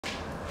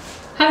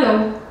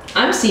Hello,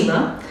 I'm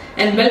Seema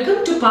and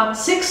welcome to part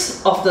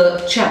 6 of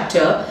the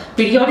chapter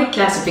Periodic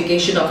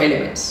Classification of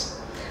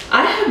Elements.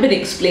 I have been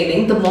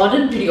explaining the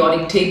modern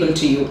periodic table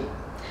to you.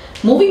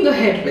 Moving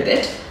ahead with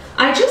it,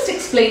 I just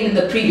explained in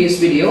the previous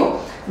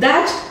video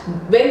that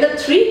when the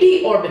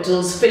 3d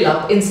orbitals fill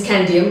up in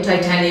scandium,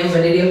 titanium,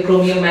 vanadium,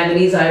 chromium,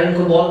 manganese, iron,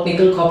 cobalt,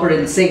 nickel, copper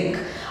and zinc,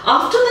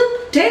 after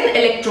the 10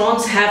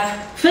 electrons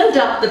have filled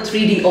up the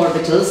 3d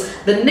orbitals,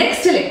 the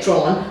next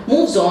electron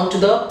moves on to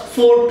the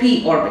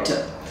 4p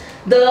orbital.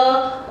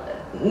 The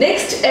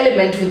next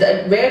element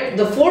where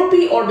the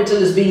 4p orbital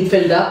is being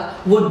filled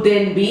up would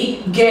then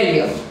be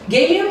gallium.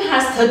 Gallium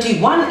has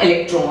 31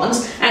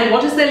 electrons, and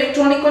what is the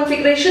electronic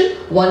configuration?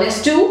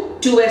 1s2,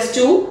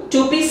 2s2,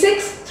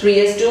 2p6,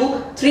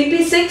 3s2,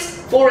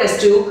 3p6,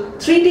 4s2,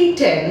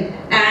 3d10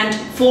 and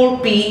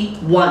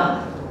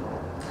 4p1.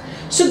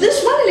 So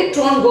this one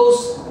electron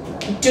goes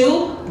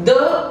to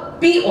the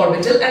p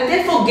orbital and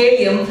therefore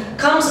gallium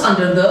comes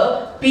under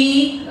the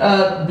p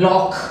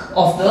block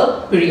of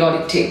the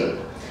periodic table.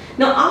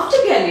 Now after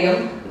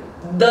gallium,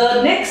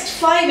 the next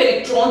 5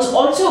 electrons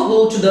also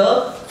go to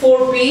the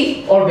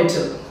 4p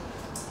orbital.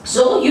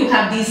 So you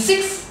have these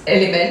 6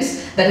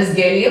 elements, that is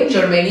gallium,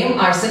 germanium,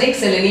 arsenic,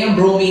 selenium,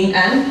 bromine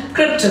and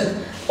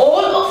krypton.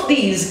 All of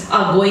these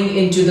are going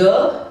into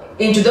the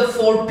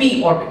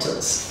 4p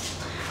orbitals.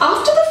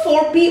 After the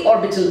 4p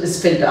orbital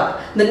is filled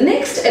up, the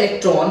next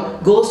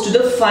electron goes to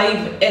the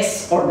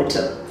 5s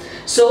orbital.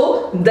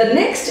 So the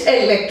next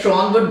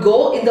electron would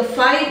go in the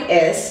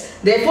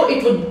 5s, therefore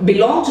it would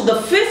belong to the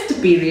 5th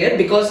period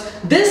because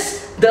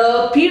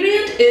the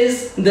period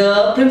is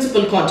the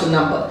principal quantum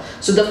number.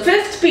 So the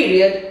 5th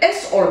period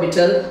s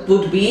orbital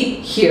would be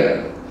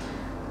here.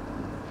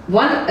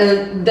 One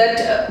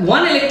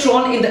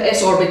electron in the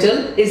s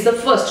orbital is the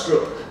first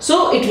group.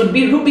 So it would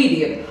be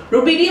rubidium.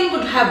 Rubidium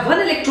would have 1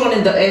 electron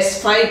in the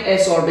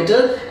 5s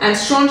orbital and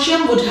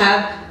strontium would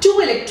have 2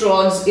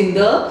 electrons in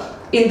the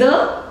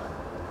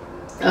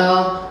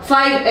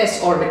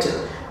 5s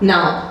orbital.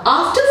 Now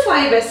after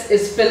 5s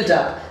is filled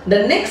up,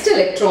 the next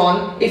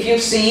electron, if you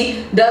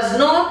see,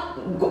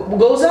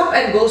 goes up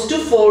and goes to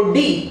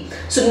 4d.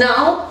 So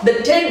now the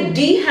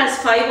 10d has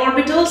 5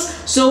 orbitals,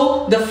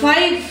 so the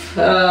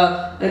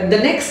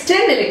next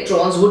 10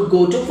 electrons would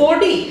go to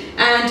 4d,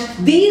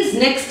 and these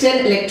next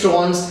 10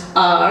 electrons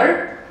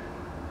are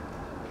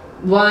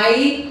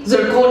Y,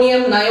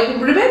 zirconium,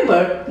 niobium.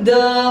 Remember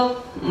the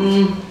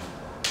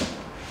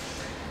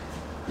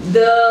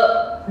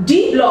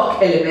d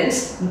block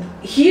elements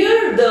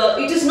here,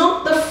 it is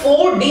not the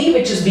 4d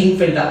which is being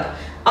filled up.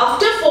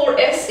 After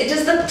 4s it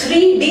is the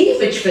 3d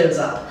which fills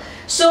up.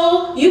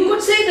 So you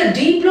could say the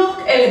d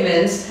block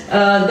elements,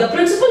 the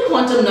principal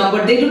quantum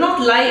number, they do not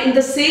lie in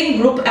the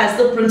same group as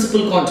the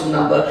principal quantum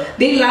number.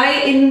 They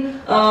lie in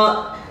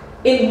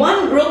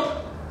one group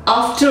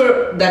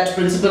after that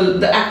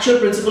the actual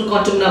principal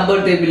quantum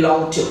number they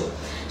belong to.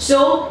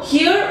 So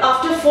here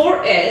after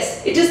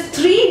 4s it is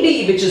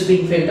 3d which is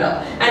being filled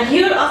up, and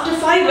here after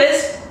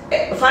 5s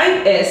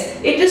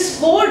it is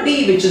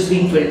 4d which is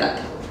being filled up.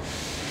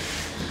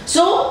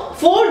 So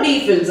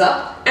 4d fills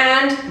up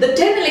and the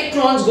 10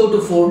 electrons go to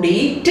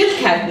 4d till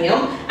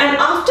cadmium, and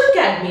after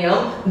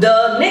cadmium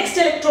the next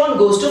electron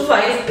goes to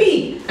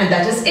 5p, and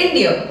that is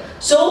indium.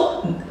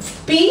 So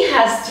p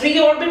has 3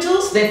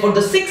 orbitals, therefore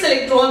the 6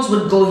 electrons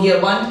would go here,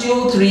 1,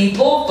 2, 3,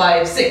 4,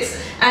 5, 6,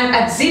 and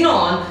at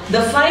xenon the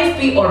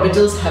 5p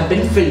orbitals have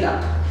been filled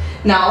up.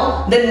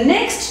 Now the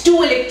next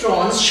 2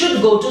 electrons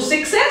should go to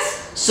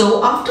 6s,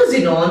 so after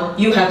xenon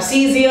you have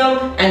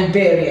cesium and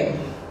barium.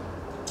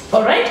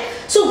 Alright,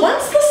 so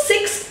once the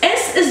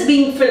 6s is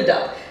being filled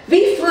up,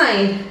 we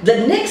find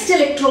the next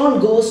electron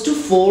goes to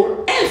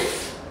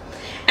 4f,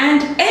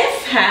 and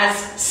f has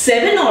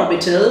 7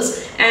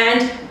 orbitals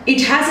and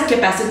it has a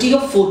capacity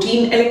of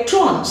 14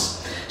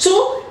 electrons.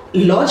 So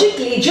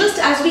logically, just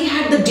as we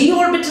had the d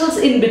orbitals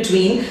in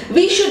between,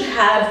 we should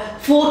have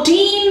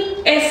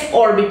 14 f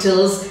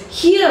orbitals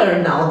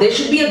here. Now there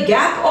should be a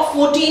gap of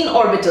 14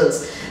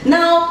 orbitals.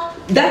 Now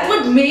that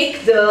would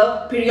make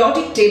the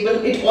periodic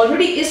table, it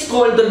already is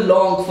called the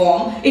long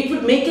form, it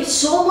would make it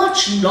so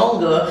much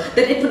longer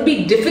that it would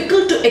be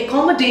difficult to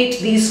accommodate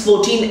these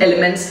 14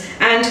 elements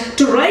and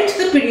to write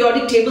the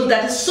periodic table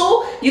that is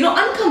so,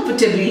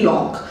 uncomfortably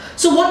long.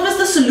 So what was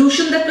the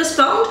solution that was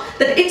found?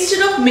 That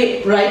instead of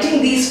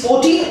writing these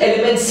 14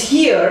 elements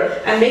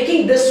here and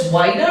making this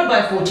wider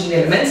by 14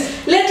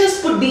 elements, let us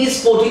put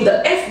these 14,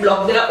 the f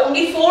block. There are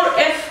only 4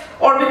 f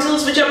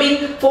orbitals which are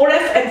being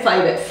 4f and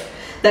 5f.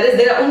 That is,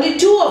 there are only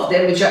 2 of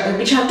them which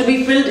have to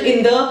be filled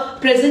in the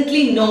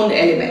presently known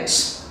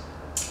elements.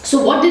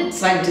 So what did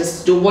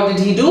scientists do? What did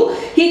he do?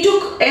 He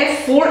took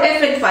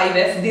 4f and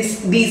 5f,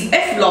 these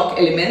f block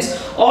elements,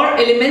 or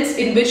elements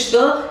in which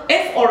the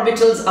f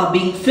orbitals are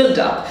being filled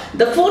up.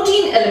 The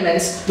 14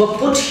 elements were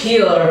put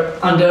here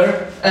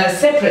under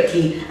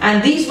separately,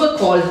 and these were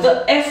called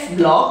the f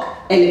block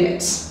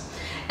elements.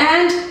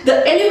 And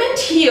the element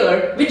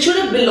here, which should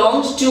have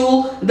belonged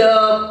to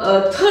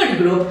the third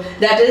group,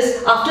 that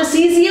is after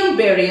cesium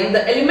barium,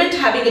 the element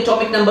having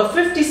atomic number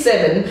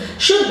 57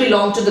 should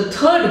belong to the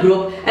third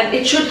group, and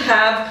it should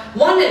have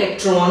one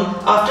electron.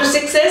 After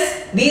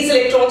 6s, these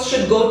electrons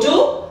should go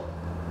to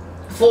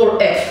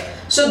 4f.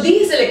 So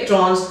these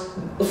electrons,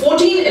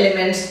 14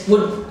 elements,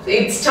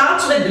 it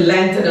starts with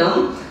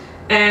lanthanum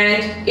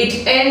and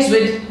it ends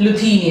with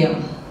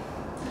lutetium.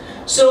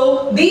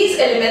 So these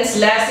elements,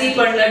 Lasi,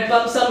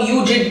 Parnadpam, some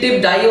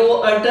Ujidtib,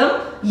 Dio,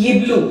 Artam,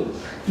 Yiblu.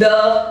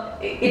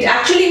 It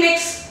actually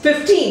makes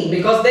 15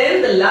 because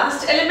then the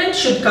last element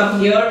should come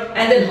here,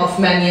 and then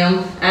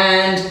Hofmannium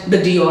and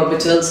the d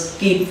orbitals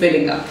keep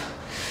filling up.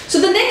 So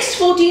the next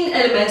 14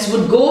 elements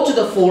would go to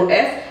the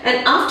 4f,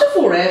 and after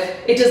 4f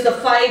it is the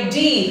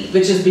 5d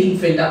which is being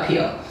filled up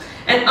here.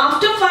 And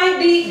after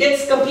 5d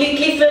gets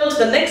completely filled,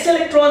 the next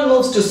electron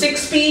moves to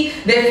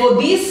 6p. Therefore,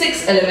 these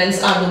 6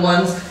 elements are the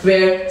ones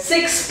where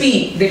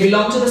 6p, they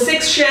belong to the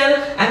 6th shell,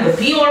 and the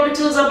p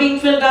orbitals are being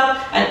filled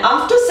up. And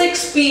after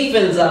 6p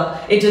fills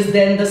up, it is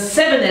then the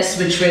 7s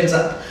which fills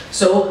up.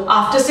 So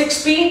after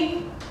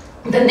 6p,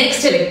 the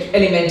next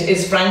element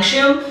is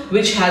francium,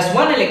 which has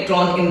 1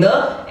 electron in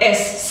the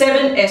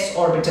 7s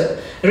orbital.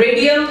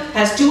 Radium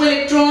has 2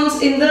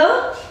 electrons in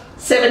the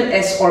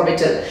 7s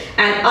orbital,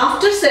 and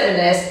after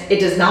 7s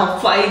it is now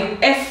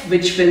 5f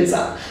which fills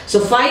up.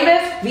 So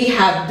 5f, we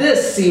have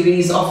this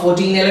series of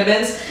 14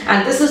 elements,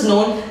 and this is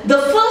known, the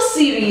first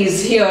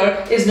series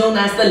here is known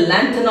as the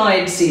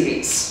lanthanoid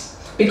series,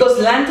 because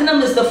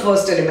lanthanum is the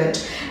first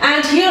element,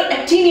 and here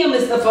actinium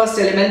is the first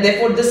element.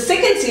 Therefore the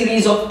second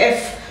series of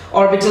f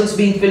orbitals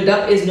being filled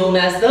up is known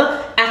as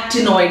the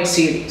actinoid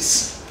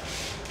series.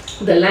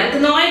 The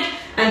lanthanoid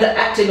and the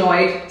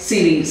actinoid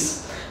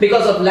series,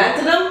 because of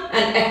lanthanum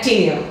and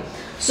actinium.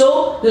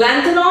 So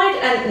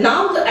lanthanoid and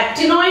now the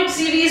actinoid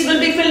series will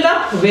be filled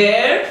up,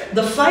 where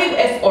the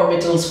 5f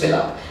orbitals fill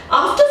up.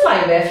 After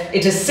 5f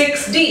it is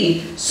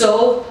 6d.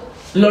 So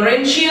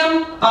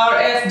lawrencium,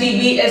 Rf,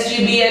 Db,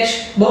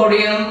 SgBh,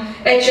 borium,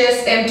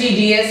 Hs, Mt,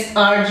 Ds,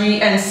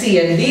 Rg and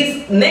Cn.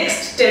 These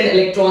next 10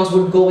 electrons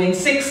would go in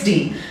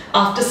 6d.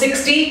 After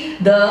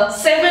 6d, the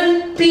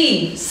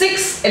 7p,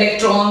 6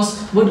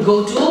 electrons would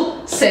go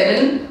to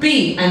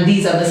 7p, and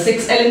these are the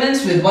 6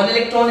 elements with 1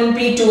 electron in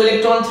p, 2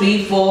 electron,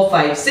 3, 4,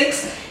 5,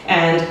 6,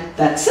 and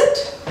that's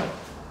it.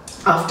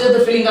 After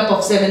the filling up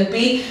of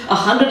 7p,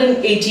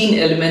 118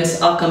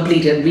 elements are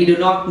completed. We do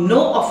not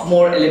know of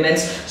more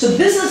elements. So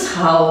this is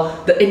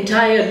how the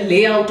entire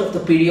layout of the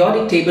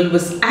periodic table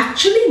was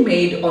actually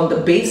made on the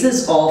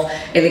basis of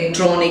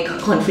electronic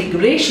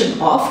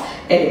configuration of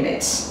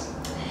elements.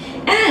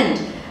 And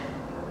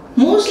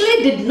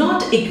Moseley did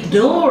not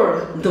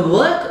ignore the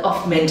work of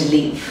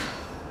Mendeleev.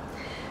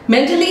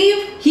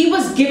 Mendeleev, he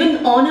was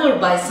given honor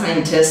by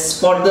scientists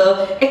for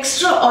the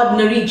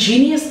extraordinary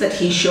genius that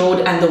he showed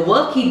and the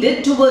work he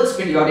did towards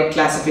periodic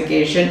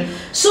classification,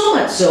 so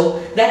much so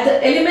that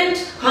the element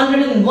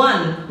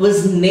 101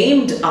 was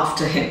named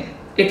after him.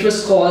 It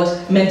was called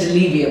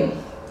Mendeleevium,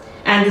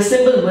 and the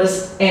symbol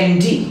was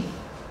Md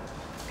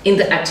in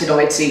the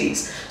actinoid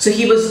series. So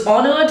he was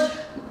honored.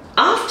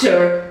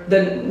 After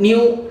the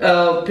new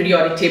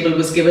periodic table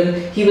was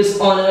given, he was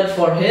honored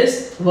for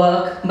his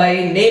work by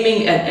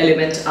naming an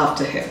element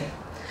after him.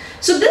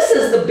 So this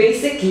is the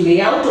basic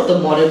layout of the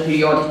modern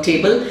periodic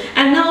table,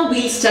 and now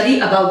we'll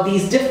study about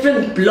these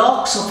different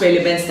blocks of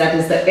elements, that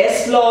is the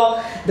S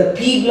block, the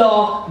P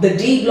block, the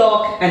D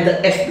block and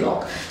the F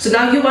block. So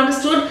now you've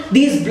understood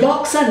these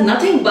blocks are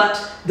nothing but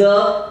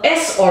the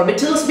S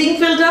orbitals being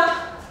filled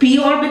up, P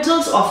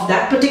orbitals of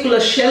that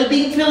particular shell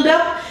being filled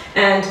up,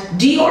 and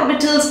d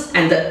orbitals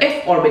and the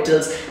f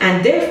orbitals,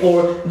 and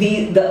therefore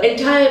the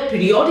entire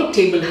periodic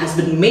table has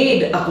been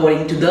made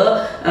according to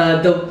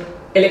the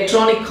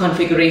electronic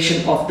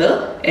configuration of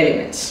the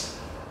elements.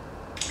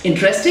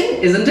 Interesting,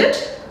 isn't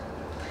it?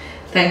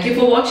 Thank you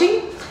for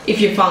watching. If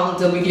you found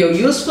the video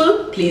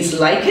useful, please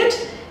like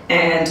it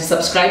and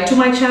subscribe to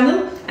my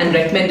channel and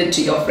recommend it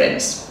to your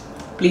friends.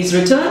 Please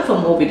return for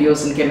more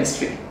videos in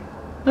chemistry.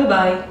 Bye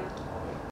bye.